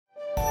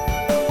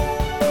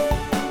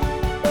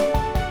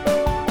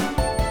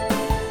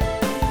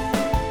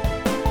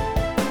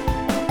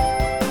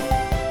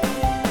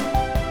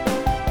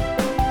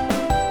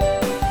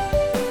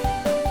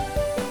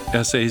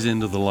Essays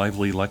into the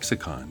Lively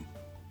Lexicon.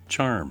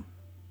 Charm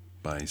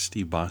by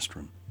Steve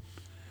Bostrom.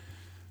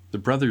 The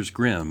Brothers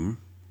Grimm,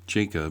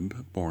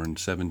 Jacob, born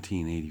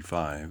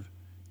 1785,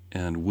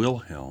 and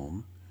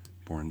Wilhelm,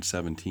 born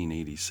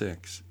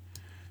 1786,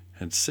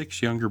 had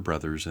 6 younger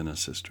brothers and a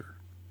sister.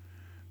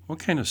 What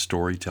kind of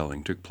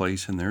storytelling took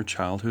place in their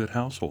childhood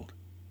household?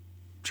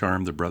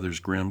 Charmed, the Brothers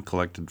Grimm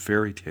collected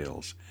fairy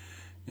tales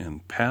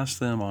and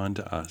passed them on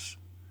to us.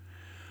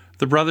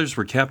 The brothers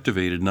were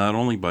captivated not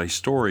only by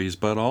stories,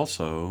 but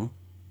also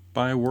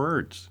by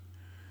words.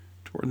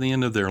 Toward the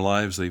end of their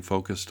lives, they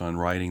focused on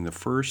writing the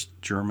first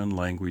German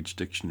language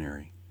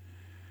dictionary.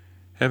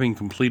 Having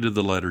completed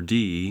the letter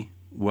D,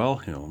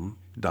 Wilhelm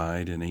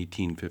died in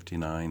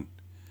 1859.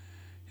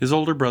 His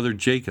older brother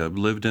Jacob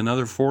lived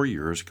another 4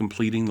 years,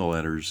 completing the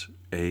letters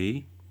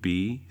A,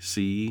 B,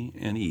 C,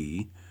 and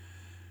E.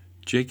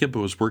 Jacob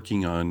was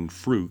working on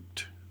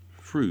Frucht,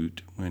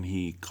 when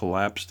he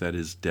collapsed at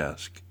his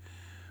desk,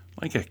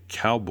 like a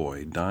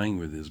cowboy dying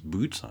with his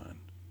boots on.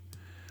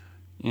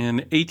 In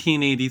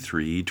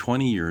 1883,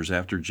 20 years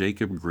after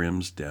Jacob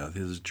Grimm's death,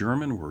 his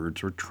German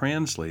words were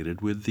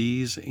translated with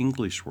these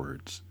English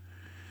words.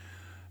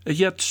 A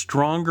yet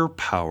stronger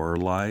power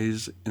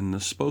lies in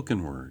the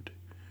spoken word,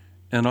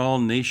 and all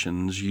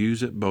nations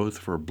use it both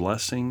for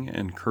blessing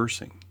and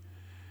cursing.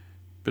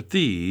 But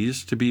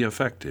these, to be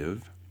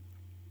effective,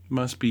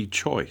 must be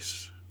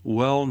choice,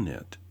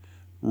 well-knit,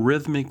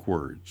 rhythmic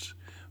words,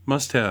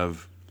 must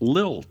have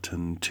lilt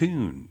and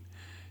tune.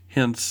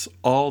 Hence,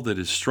 all that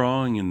is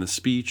strong in the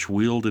speech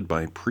wielded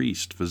by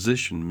priest,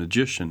 physician,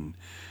 magician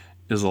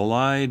is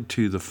allied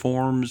to the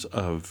forms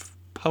of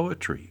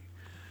poetry.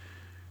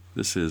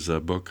 This is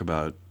a book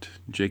about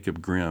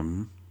Jacob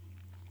Grimm,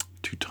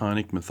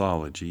 Teutonic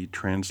Mythology,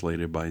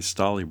 translated by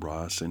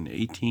Stallybrass in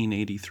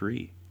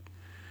 1883.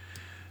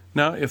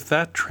 Now, if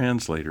that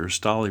translator,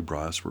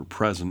 Stallybrass, were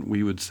present,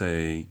 we would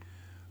say,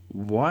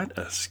 what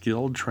a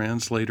skilled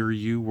translator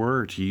you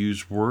were to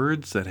use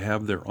words that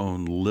have their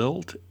own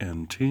lilt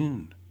and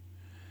tune.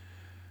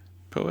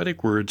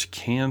 Poetic words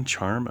can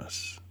charm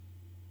us.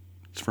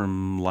 It's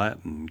from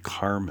Latin,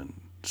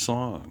 carmen,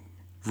 song,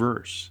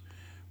 verse,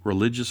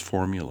 religious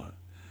formula.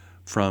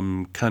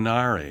 From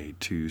canere,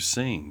 to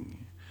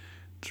sing.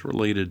 It's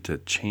related to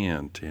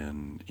chant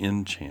and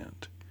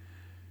enchant.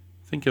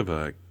 Think of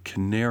a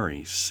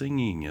canary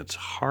singing its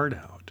heart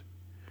out.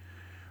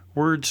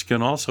 Words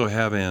can also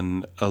have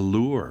an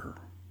allure.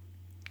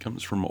 It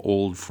comes from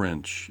Old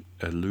French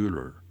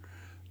allure,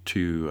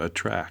 to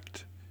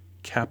attract,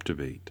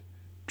 captivate,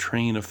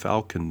 train a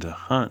falcon to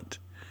hunt,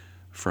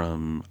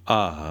 from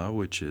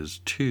which is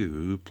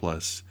to,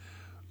 plus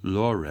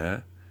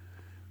loirre,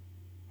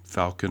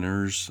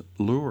 falconer's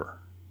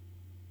lure.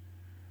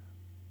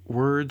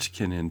 Words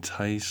can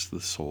entice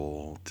the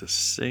soul to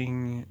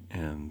sing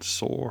and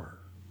soar.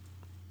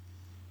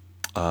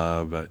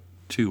 But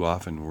too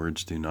often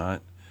words do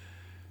not.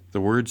 The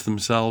words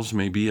themselves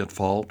may be at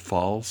fault,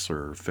 false,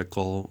 or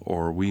fickle,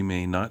 or we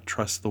may not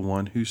trust the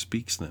one who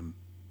speaks them.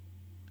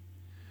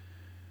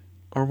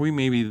 Or we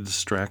may be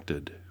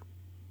distracted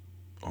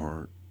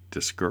or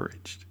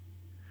discouraged.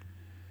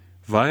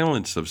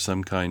 Violence of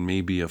some kind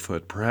may be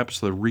afoot. Perhaps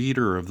the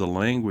reader of the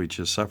language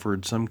has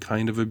suffered some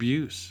kind of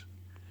abuse.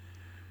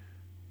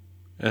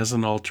 As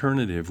an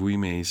alternative, we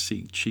may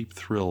seek cheap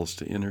thrills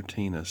to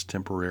entertain us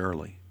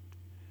temporarily.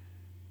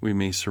 We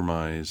may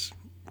surmise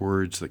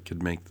words that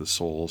could make the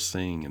soul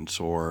sing and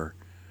soar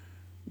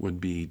would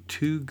be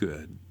too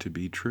good to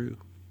be true.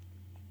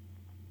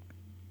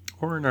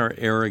 Or in our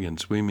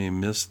arrogance, we may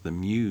miss the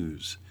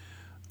muse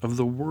of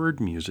the word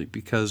music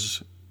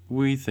because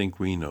we think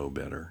we know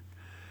better.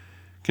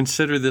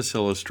 Consider this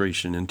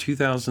illustration. In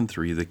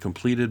 2003, the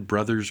completed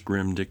Brothers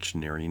Grimm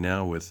Dictionary,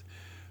 now with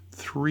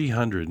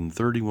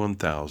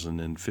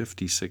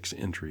 331,056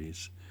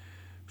 entries,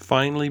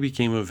 finally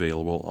became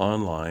available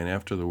online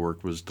after the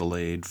work was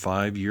delayed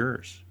 5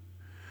 years.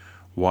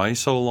 Why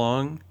so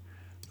long?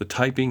 The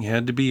typing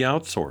had to be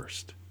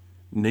outsourced.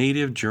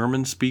 Native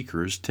German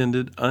speakers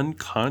tended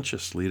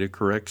unconsciously to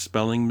correct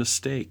spelling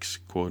mistakes,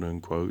 quote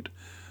unquote,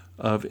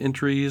 of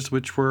entries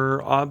which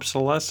were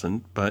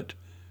obsolescent but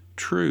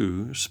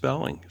true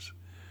spellings.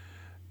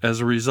 As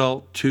a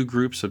result, 2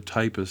 groups of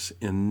typists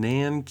in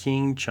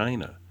Nanking,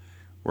 China,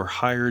 were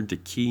hired to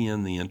key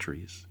in the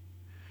entries.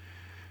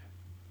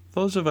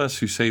 Those of us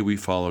who say we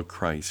follow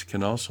Christ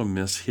can also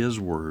miss his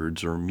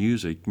words or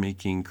music,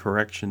 making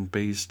correction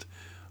based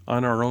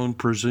on our own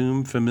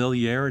presumed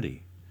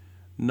familiarity,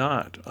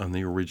 not on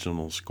the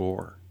original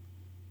score.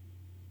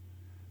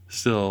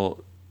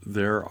 Still,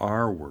 there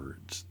are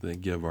words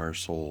that give our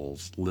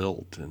souls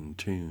lilt and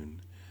tune.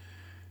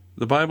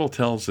 The Bible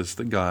tells us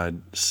that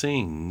God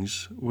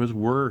sings with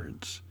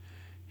words.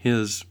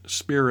 His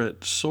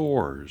Spirit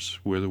soars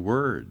with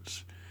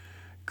words.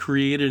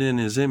 Created in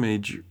his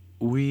image,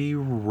 we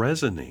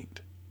resonate.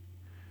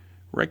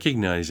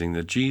 Recognizing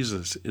that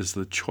Jesus is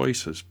the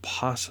choicest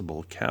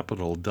possible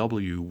capital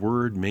W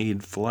word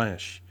made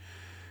flesh,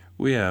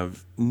 we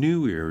have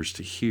new ears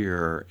to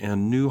hear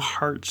and new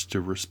hearts to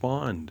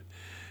respond.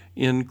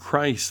 In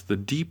Christ, the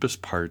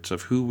deepest parts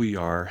of who we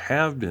are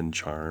have been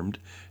charmed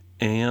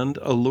and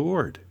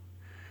allured.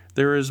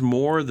 There is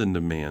more than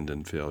demand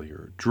and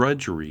failure,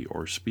 drudgery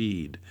or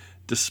speed,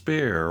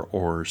 despair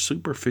or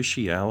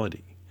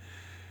superficiality.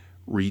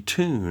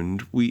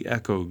 Retuned, we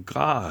echo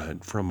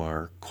God from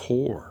our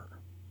core.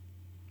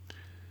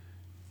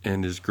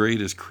 And as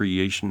great as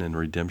creation and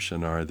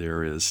redemption are,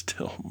 there is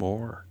still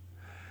more.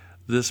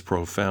 This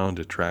profound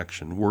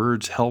attraction,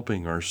 words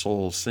helping our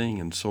souls sing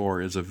and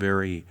soar, is a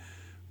very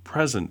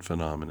present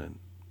phenomenon.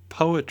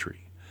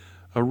 Poetry,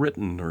 a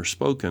written or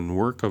spoken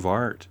work of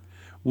art.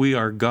 We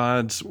are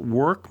God's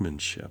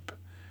workmanship.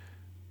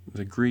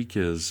 The Greek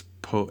is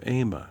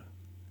poema,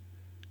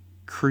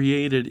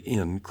 created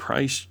in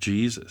Christ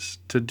Jesus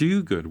to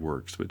do good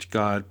works which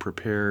God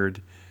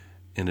prepared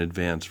in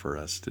advance for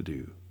us to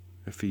do.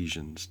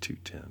 Ephesians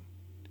 2:10.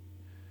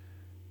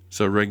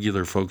 So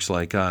regular folks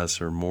like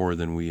us are more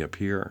than we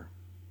appear.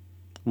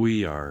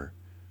 We are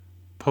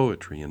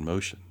poetry in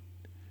motion,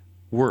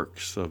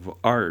 works of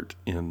art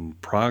in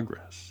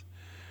progress.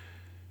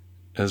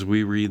 As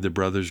we read the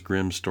Brothers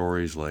Grimm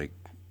stories like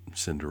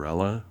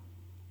Cinderella,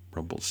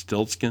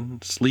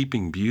 Rumpelstiltskin,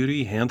 Sleeping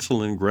Beauty,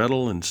 Hansel and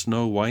Gretel, and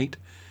Snow White,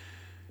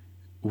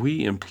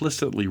 we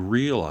implicitly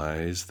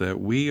realize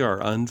that we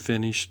are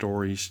unfinished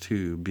stories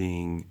too,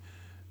 being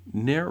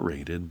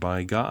narrated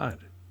by God.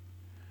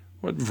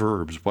 What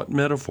verbs, what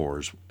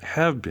metaphors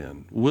have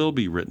been, will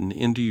be written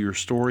into your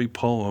story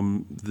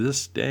poem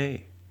this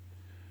day?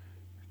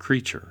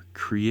 Creature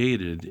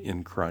created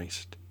in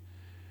Christ.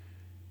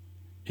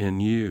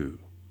 In you,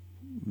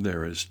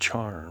 there is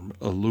charm,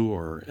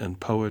 allure, and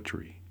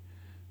poetry,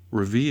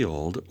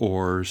 revealed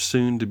or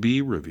soon to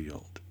be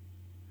revealed.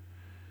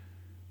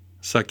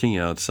 Sucking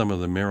out some of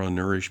the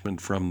marrow-nourishment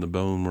from the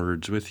bone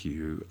words with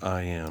you,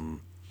 I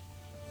am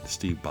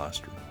Steve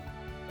Bostrom.